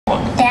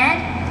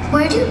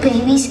Where do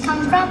babies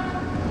come from?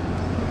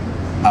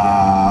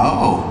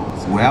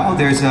 Well,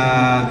 there's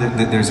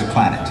a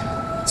planet.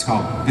 It's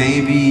called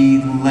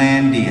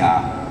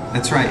Babylandia.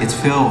 That's right, it's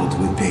filled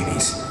with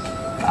babies.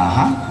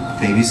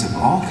 Babies of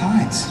all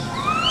kinds.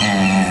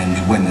 And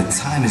when the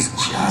time is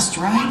just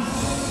right,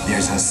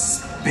 there's a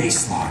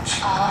space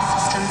launch. All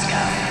systems go.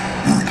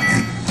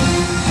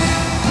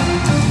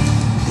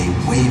 They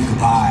wave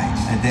goodbye,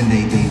 and then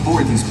they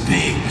board these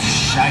big,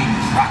 shiny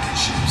rocket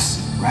ships,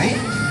 right?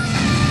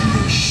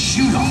 They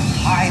shoot off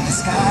high in the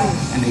sky,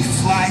 and they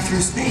fly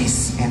through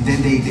space, and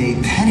then they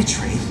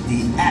penetrate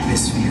the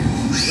atmosphere.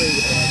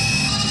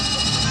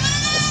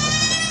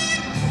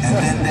 And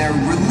then they're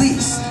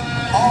released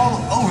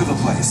all over the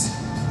place.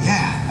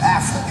 Yeah,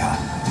 Africa,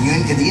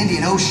 the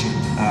Indian Ocean,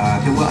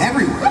 well,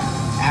 everywhere.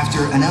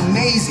 After an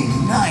amazing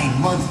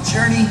 9-month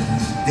journey,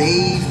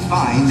 they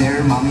find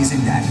their mommies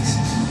and daddies.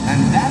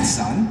 And that,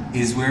 son,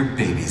 is where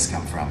babies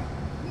come from.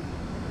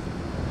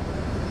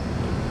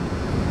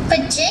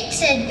 But Jake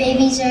said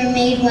babies are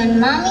made when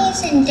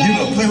mommies and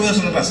daddies... You go, play with us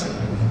on the bus.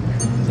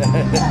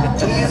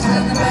 Wheels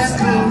on the bus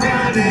go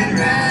round and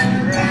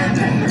round, round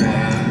and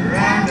round,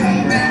 round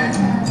and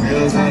round.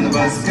 Wheels on the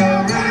bus go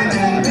round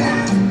and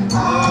round,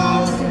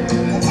 all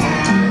through the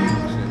town.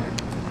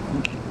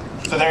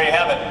 So there you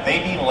have it,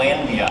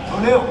 Babylandia.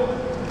 Who knew?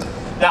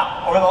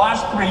 Now, over the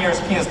last 3 years,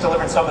 Kia's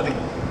delivered some of the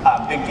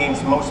big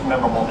game's most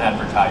memorable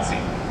advertising.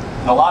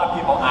 And a lot of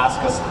people ask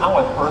us how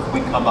on earth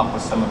we come up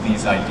with some of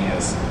these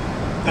ideas.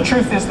 The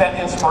truth is that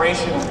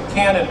inspiration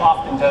can and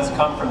often does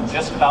come from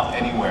just about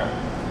anywhere,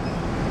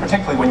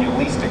 particularly when you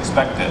least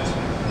expect it.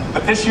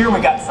 But this year we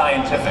got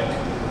scientific.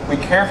 We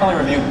carefully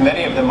reviewed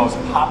many of the most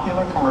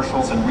popular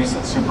commercials in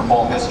recent Super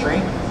Bowl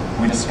history.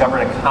 We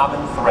discovered a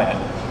common thread.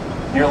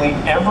 Nearly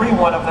every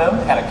one of them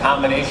had a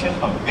combination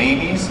of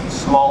babies,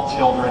 small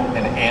children,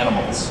 and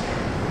animals.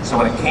 So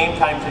when it came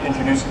time to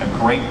introduce a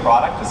great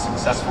product as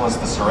successful as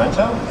the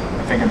Sorrento,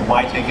 we figured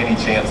why take any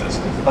chances?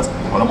 Let's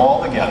put them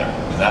all together,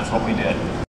 and that's what we did.